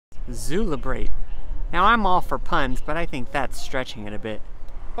Zoolabrate. Now I'm all for puns, but I think that's stretching it a bit.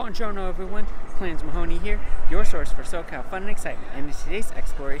 Buongiorno everyone, Clams Mahoney here, your source for SoCal fun and excitement. And in today's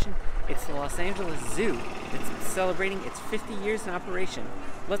exploration, it's the Los Angeles Zoo. It's celebrating its 50 years in operation.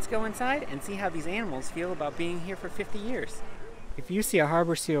 Let's go inside and see how these animals feel about being here for 50 years. If you see a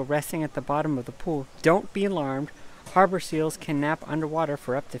harbor seal resting at the bottom of the pool, don't be alarmed. Harbor seals can nap underwater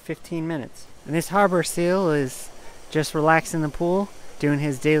for up to 15 minutes. And this harbor seal is just relaxed in the pool, doing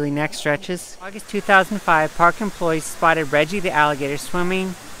his daily neck stretches. August 2005, park employees spotted Reggie the alligator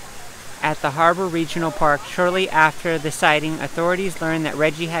swimming at the Harbor Regional Park. Shortly after the sighting, authorities learned that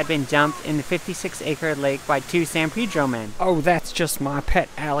Reggie had been dumped in the 56-acre lake by two San Pedro men. Oh, that's just my pet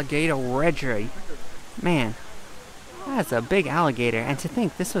alligator, Reggie. Man, that's a big alligator, and to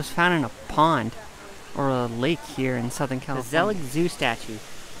think this was found in a pond or a lake here in Southern California. The Zelig Zoo statue.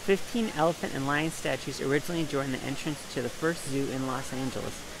 15 elephant and lion statues originally adorned the entrance to the first zoo in Los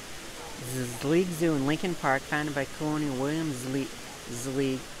Angeles. The Zelig Zoo in Lincoln Park, founded by Colonel William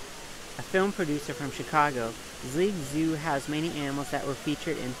Zelig, a film producer from Chicago. Zelig Zoo has many animals that were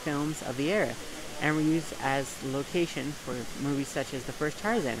featured in films of the era and were used as location for movies such as the first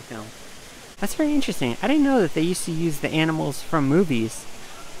Tarzan film. That's very interesting. I didn't know that they used to use the animals from movies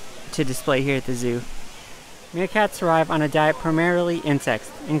to display here at the zoo. Meerkats thrive on a diet primarily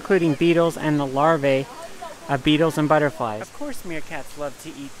insects, including beetles and the larvae of beetles and butterflies. Of course meerkats love to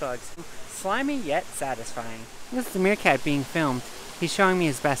eat bugs. Slimy yet satisfying. This is the meerkat being filmed. He's showing me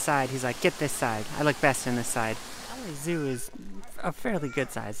his best side. He's like, get this side. I look best in this side. LA Zoo is a fairly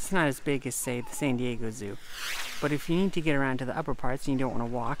good size. It's not as big as, say, the San Diego Zoo. But if you need to get around to the upper parts and you don't want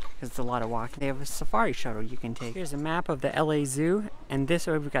to walk, because it's a lot of walking, they have a safari shuttle you can take. Here's a map of the LA Zoo, and this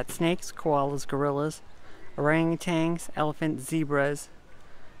way we've got snakes, koalas, gorillas, orangutans, elephants, zebras,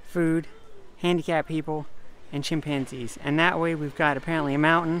 food, handicapped people, and chimpanzees. And that way we've got apparently a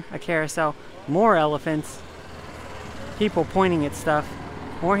mountain, a carousel, more elephants, people pointing at stuff,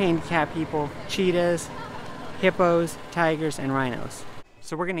 more handicapped people, cheetahs, hippos, tigers, and rhinos.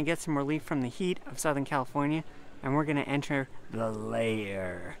 So we're going to get some relief from the heat of Southern California, and we're going to enter the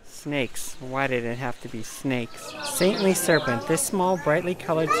lair. Snakes. Why did it have to be snakes? Saintly serpent. This small, brightly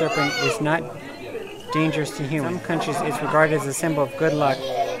colored serpent is not dangerous to humans. In some countries it's regarded as a symbol of good luck,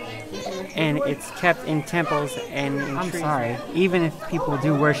 and it's kept in temples and in trees. I'm sorry, even if people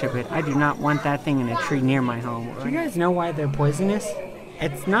do worship it, I do not want that thing in a tree near my home. Do you guys know why they're poisonous?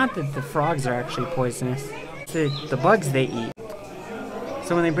 It's not that the frogs are actually poisonous, it's the bugs they eat.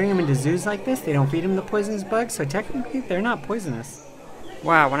 So when they bring them into zoos like this, they don't feed them the poisonous bugs, so technically they're not poisonous.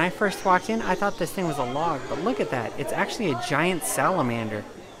 Wow, when I first walked in, I thought this thing was a log, but look at that, it's actually a giant salamander.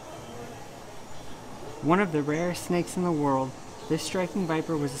 One of the rarest snakes in the world, this striking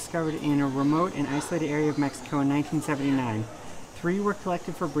viper was discovered in a remote and isolated area of Mexico in 1979. 3 were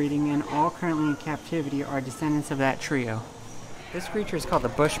collected for breeding, and all currently in captivity are descendants of that trio. This creature is called the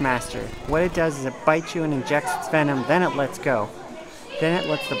Bushmaster. What it does is it bites you and injects its venom, then it lets go. Then it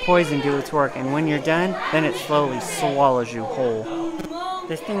lets the poison do its work, and when you're done, then it slowly swallows you whole.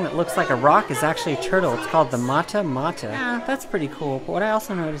 This thing that looks like a rock is actually a turtle. It's called the Mata Mata. Yeah, that's pretty cool, but what I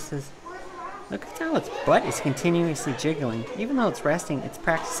also noticed is look at how its butt is continuously jiggling. Even though it's resting, it's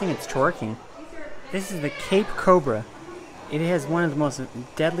practicing its twerking. This is the Cape Cobra. It has one of the most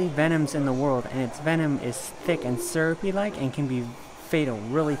deadly venoms in the world, and its venom is thick and syrupy-like and can be fatal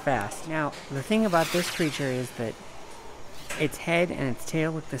really fast. Now, the thing about this creature is that its head and its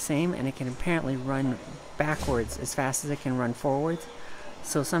tail look the same, and it can apparently run backwards as fast as it can run forwards.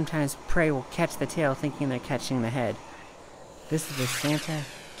 So sometimes prey will catch the tail thinking they're catching the head. This is the Santa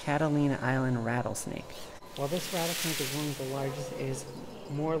Catalina Island rattlesnake. While this rattlesnake is one of the largest, it is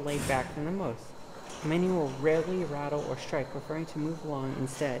more laid back than the most. Many will rarely rattle or strike, preferring to move along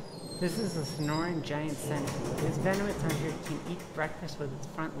instead. This is the Sonoran giant centipede. This venomous hunter can eat breakfast with its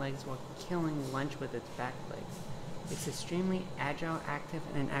front legs while killing lunch with its back legs. It's extremely agile, active,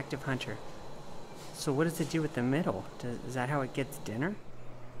 and an active hunter. So what does it do with the middle? Is that how it gets dinner?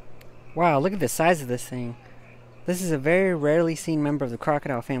 Wow, look at the size of this thing. This is a very rarely seen member of the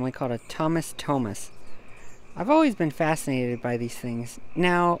crocodile family called a Thomas. I've always been fascinated by these things.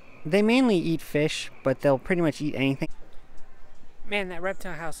 Now, they mainly eat fish, but they'll pretty much eat anything. Man, that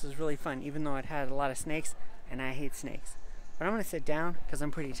reptile house was really fun, even though it had a lot of snakes, and I hate snakes. But I'm going to sit down, because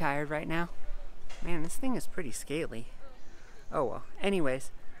I'm pretty tired right now. Man, this thing is pretty scaly. Oh well. Anyways,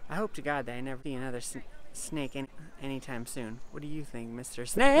 I hope to God that I never see another snake anytime soon. What do you think, Mr.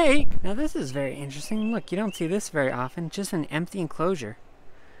 Snake? Now this is very interesting. Look, you don't see this very often. Just an empty enclosure.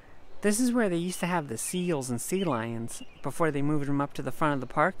 This is where they used to have the seals and sea lions before they moved them up to the front of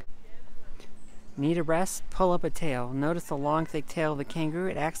the park. Need a rest? Pull up a tail. Notice the long, thick tail of the kangaroo.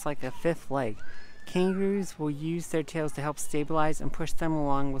 It acts like a fifth leg. Kangaroos will use their tails to help stabilize and push them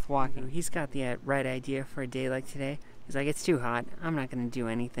along with walking. He's got the right idea for a day like today. He's like, it's too hot. I'm not going to do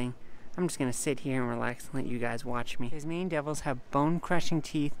anything. I'm just going to sit here and relax and let you guys watch me. Tasmanian devils have bone-crushing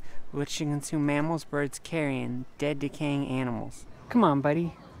teeth which can consume mammals, birds, carrion, dead, decaying animals. Come on,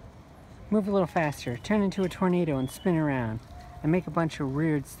 buddy. Move a little faster. Turn into a tornado and spin around. And make a bunch of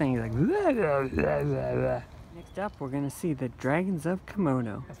weird things like blah, blah, blah, blah, blah. Next up, we're going to see the dragons of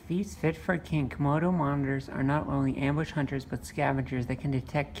Komodo. A feast fit for a king, Komodo monitors are not only ambush hunters but scavengers that can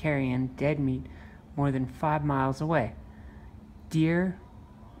detect carrion, dead meat, more than 5 miles away. Deer,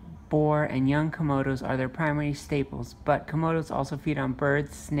 boar, and young Komodos are their primary staples, but Komodos also feed on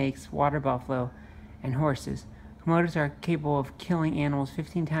birds, snakes, water buffalo, and horses. Komodos are capable of killing animals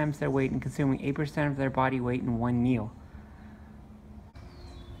 15 times their weight and consuming 8% of their body weight in one meal.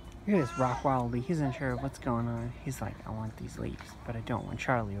 Look at this rock wallaby. He's unsure of what's going on. He's like, I want these leaves, but I don't want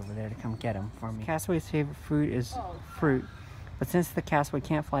Charlie over there to come get them for me. Cassoway's favorite food is fruit, but since the cassoway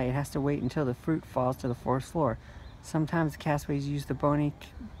can't fly, it has to wait until the fruit falls to the forest floor. Sometimes the cassoways use the bony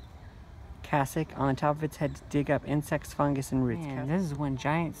cassock on top of its head to dig up insects, fungus, and roots. Man, this is one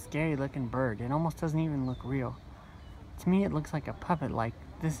giant, scary-looking bird. It almost doesn't even look real. To me, it looks like a puppet. Like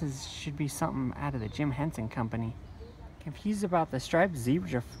this should be something out of the Jim Henson Company. Confused about the striped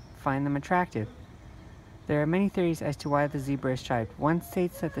zebra, find them attractive. There are many theories as to why the zebra is striped. One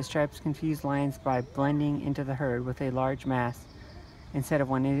states that the stripes confuse lions by blending into the herd with a large mass instead of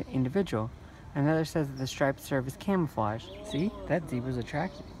one individual. Another says that the stripes serve as camouflage. See, that zebra's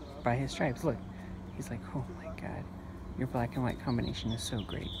attracted by his stripes. Look, he's like, oh my god, your black and white combination is so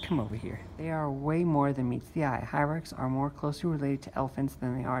great. Come over here. They are way more than meets the eye. Hyrax are more closely related to elephants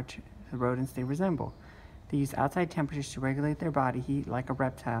than they are to the rodents they resemble. They use outside temperatures to regulate their body heat like a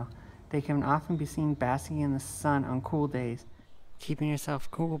reptile. They can often be seen basking in the sun on cool days. Keeping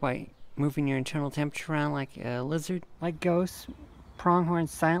yourself cool by moving your internal temperature around like a lizard. Like ghosts,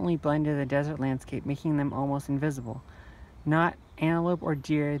 pronghorns silently blend into the desert landscape, making them almost invisible. Not antelope or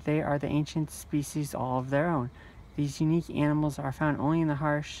deer, they are the ancient species all of their own. These unique animals are found only in the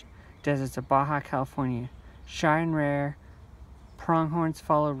harsh deserts of Baja California. Shy and rare, pronghorns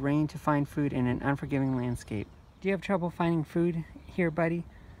follow rain to find food in an unforgiving landscape. Do you have trouble finding food here, buddy?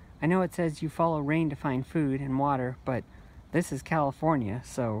 I know it says you follow rain to find food and water, but this is California,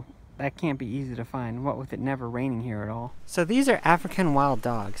 so that can't be easy to find, what with it never raining here at all. So these are African wild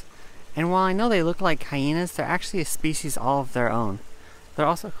dogs, and while I know they look like hyenas, they're actually a species all of their own. They're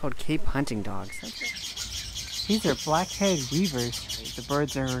also called Cape hunting dogs. These are black-headed weavers. The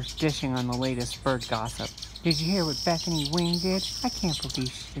birds are dishing on the latest bird gossip. Did you hear what Bethany Wing did? I can't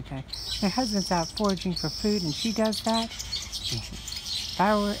believe she did that. My husband's out foraging for food and she does that? If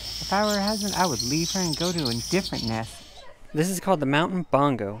I were her husband, I would leave her and go to a different nest. This is called the mountain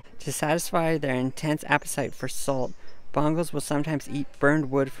bongo. To satisfy their intense appetite for salt, bongos will sometimes eat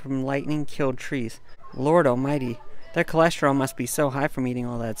burned wood from lightning-killed trees. Lord almighty, their cholesterol must be so high from eating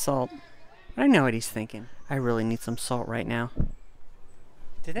all that salt. But I know what he's thinking. I really need some salt right now.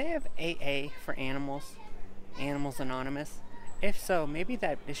 Do they have AA for animals? Animals Anonymous? If so, maybe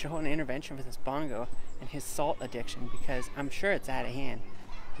that they should hold an intervention for this bongo and his salt addiction, because I'm sure it's out of hand.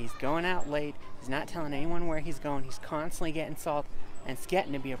 He's going out late, he's not telling anyone where he's going, he's constantly getting salt, and it's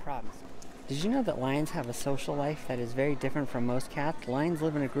getting to be a problem. Did you know that lions have a social life that is very different from most cats? Lions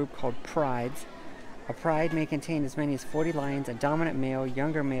live in a group called prides. A pride may contain as many as 40 lions, a dominant male,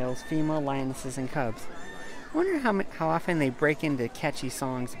 younger males, female lionesses, and cubs. I wonder how often they break into catchy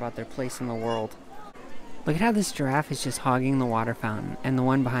songs about their place in the world. Look at how this giraffe is just hogging the water fountain, and the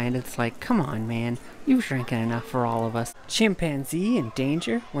one behind it's like, come on man, you've drinking enough for all of us. Chimpanzee in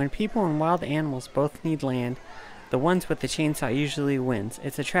danger? When people and wild animals both need land, the ones with the chainsaw usually wins.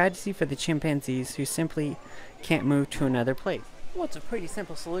 It's a tragedy for the chimpanzees who simply can't move to another place. Well, it's a pretty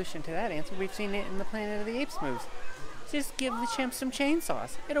simple solution to that answer. We've seen it in the Planet of the Apes movies. Just give the chimps some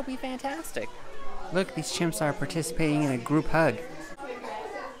chainsaws. It'll be fantastic. Look, these chimps are participating in a group hug.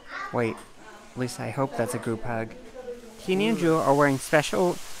 Wait. At least I hope that's a group hug. Kini and Jewel are wearing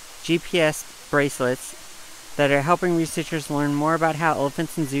special GPS bracelets that are helping researchers learn more about how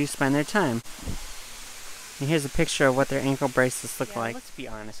elephants in zoos spend their time. And here's a picture of what their ankle bracelets look like. Let's be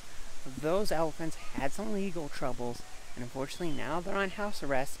honest. Those elephants had some legal troubles, and unfortunately now they're on house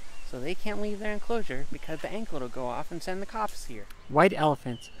arrest, so they can't leave their enclosure because the ankle will go off and send the cops here. White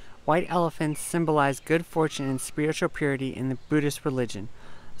elephants. White elephants symbolize good fortune and spiritual purity in the Buddhist religion.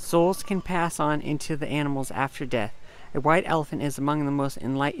 Souls can pass on into the animals after death. A white elephant is among the most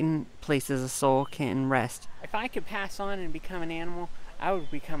enlightened places a soul can rest. If I could pass on and become an animal, I would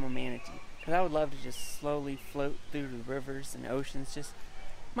become a manatee. Because I would love to just slowly float through the rivers and oceans, just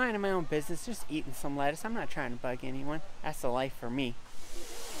minding my own business, just eating some lettuce. I'm not trying to bug anyone. That's the life for me.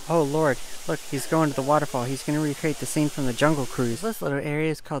 Oh Lord, look, he's going to the waterfall. He's going to recreate the scene from the Jungle Cruise. This little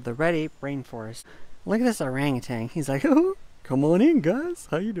area is called the Red Ape Rainforest. Look at this orangutan. He's like, oh, come on in, guys.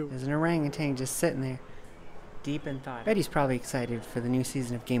 How you doing? There's an orangutan just sitting there, deep in thought. I bet he's probably excited for the new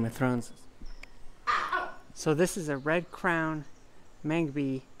season of Game of Thrones. So this is a red crown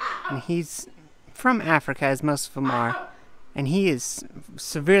magpie, and he's from Africa, as most of them are. And he is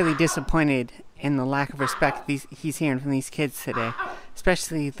severely disappointed in the lack of respect he's hearing from these kids today.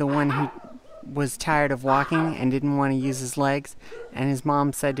 Especially the one who was tired of walking and didn't want to use his legs. And his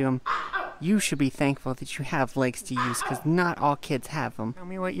mom said to him, you should be thankful that you have legs to use, because not all kids have them. Tell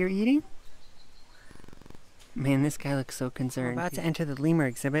me what you're eating? Man, this guy looks so concerned. We're about to enter the lemur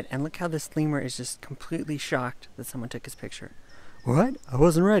exhibit, and look how this lemur is just completely shocked that someone took his picture. What? I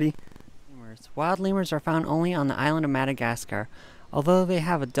wasn't ready. Wild lemurs are found only on the island of Madagascar. Although they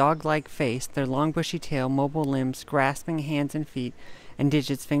have a dog-like face, their long bushy tail, mobile limbs, grasping hands and feet, and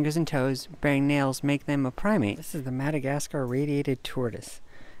digits, fingers and toes, bearing nails make them a primate. This is the Madagascar radiated tortoise.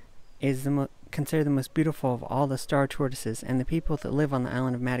 It is considered the most beautiful of all the star tortoises, and the people that live on the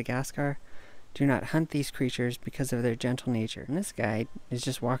island of Madagascar do not hunt these creatures because of their gentle nature. And this guy is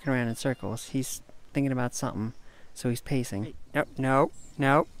just walking around in circles. He's thinking about something, so he's pacing. Nope, nope,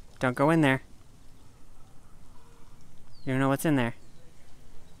 nope. Don't go in there. You don't know what's in there.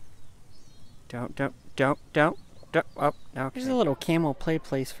 Don't. Oh, okay. Here's a little camel play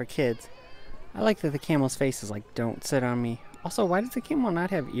place for kids. I like that the camel's face is like, don't sit on me. Also, why does the camel not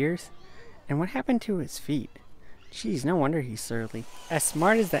have ears? And what happened to his feet? Jeez, no wonder he's surly. As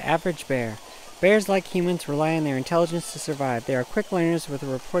smart as the average bear. Bears, like humans, rely on their intelligence to survive. They are quick learners with a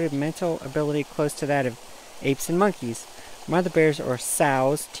reported mental ability close to that of apes and monkeys. Mother bears, or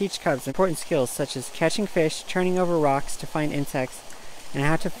sows, teach cubs important skills such as catching fish, turning over rocks to find insects, and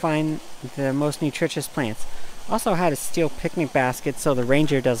how to find the most nutritious plants. Also how to steal picnic baskets so the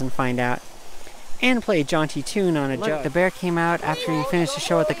ranger doesn't find out. And play a jaunty tune on a jug. The bear came out after he finished a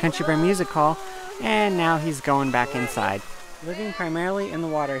show at the Country Bear Music Hall, and now he's going back inside. Living primarily in the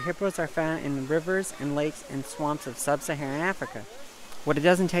water, hippos are found in rivers and lakes and swamps of sub-Saharan Africa. What it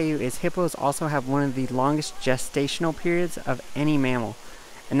doesn't tell you is hippos also have one of the longest gestational periods of any mammal.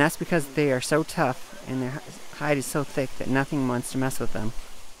 And that's because they are so tough and their hide is so thick that nothing wants to mess with them.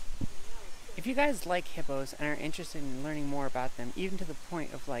 If you guys like hippos and are interested in learning more about them, even to the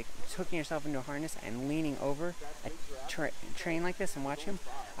point of like hooking yourself into a harness and leaning over a train like this and watch them,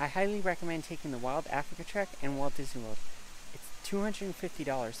 I highly recommend taking the Wild Africa Trek in Walt Disney World. It's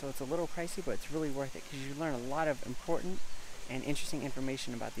 $250, so it's a little pricey, but it's really worth it because you learn a lot of important and interesting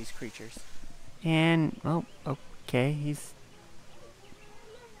information about these creatures. And, well, okay, he's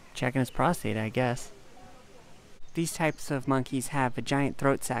checking his prostate, I guess. These types of monkeys have a giant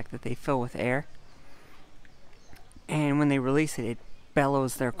throat sac that they fill with air. And when they release it, it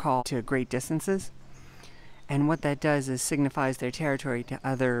bellows their call to great distances. And what that does is signifies their territory to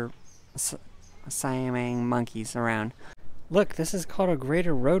other Siamang monkeys around. Look, this is called a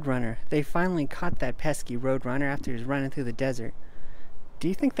greater roadrunner. They finally caught that pesky roadrunner after he was running through the desert. Do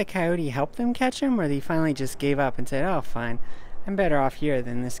you think the coyote helped them catch him, or they finally just gave up and said, oh, fine, I'm better off here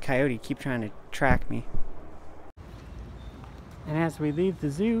than this coyote keep trying to track me? And as we leave the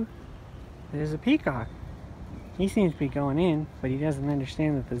zoo, there's a peacock. He seems to be going in, but he doesn't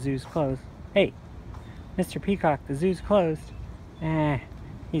understand that the zoo's closed. Hey, Mr. Peacock, the zoo's closed.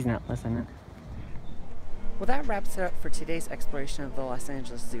 He's not listening. Well, that wraps it up for today's exploration of the Los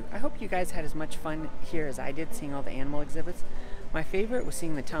Angeles Zoo. I hope you guys had as much fun here as I did seeing all the animal exhibits. My favorite was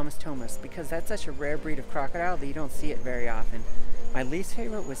seeing the Thomas Thomas because that's such a rare breed of crocodile that you don't see it very often. My least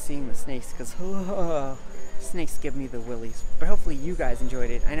favorite was seeing the snakes because snakes give me the willies. But hopefully you guys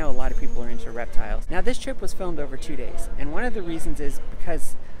enjoyed it. I know a lot of people are into reptiles. Now this trip was filmed over 2 days, and one of the reasons is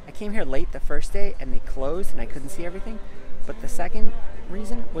because I came here late the first day and they closed and I couldn't see everything. But the second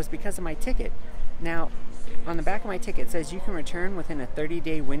reason was because of my ticket. Now, on the back of my ticket it says you can return within a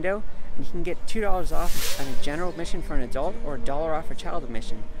 30-day window and you can get $2 off on a general admission for an adult or $1 off for child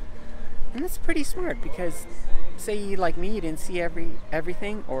admission. And that's pretty smart because say you, like me, you didn't see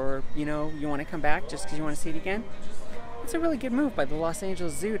everything, or you know, you want to come back just because you want to see it again. It's a really good move by the Los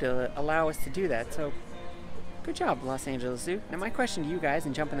Angeles Zoo to allow us to do that. So good job, Los Angeles Zoo. Now my question to you guys,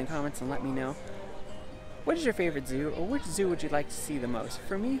 and jump in the comments and let me know, what is your favorite zoo, or which zoo would you like to see the most?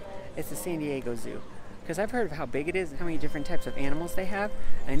 For me, it's the San Diego Zoo. Because I've heard of how big it is and how many different types of animals they have.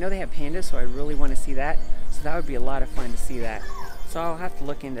 And I know they have pandas, so I really want to see that. So that would be a lot of fun to see that. So I'll have to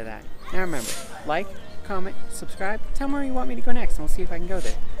look into that. Now remember, like, comment, subscribe, tell me where you want me to go next, and we'll see if I can go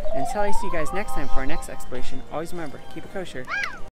there. And until I see you guys next time for our next exploration, always remember, keep it kosher.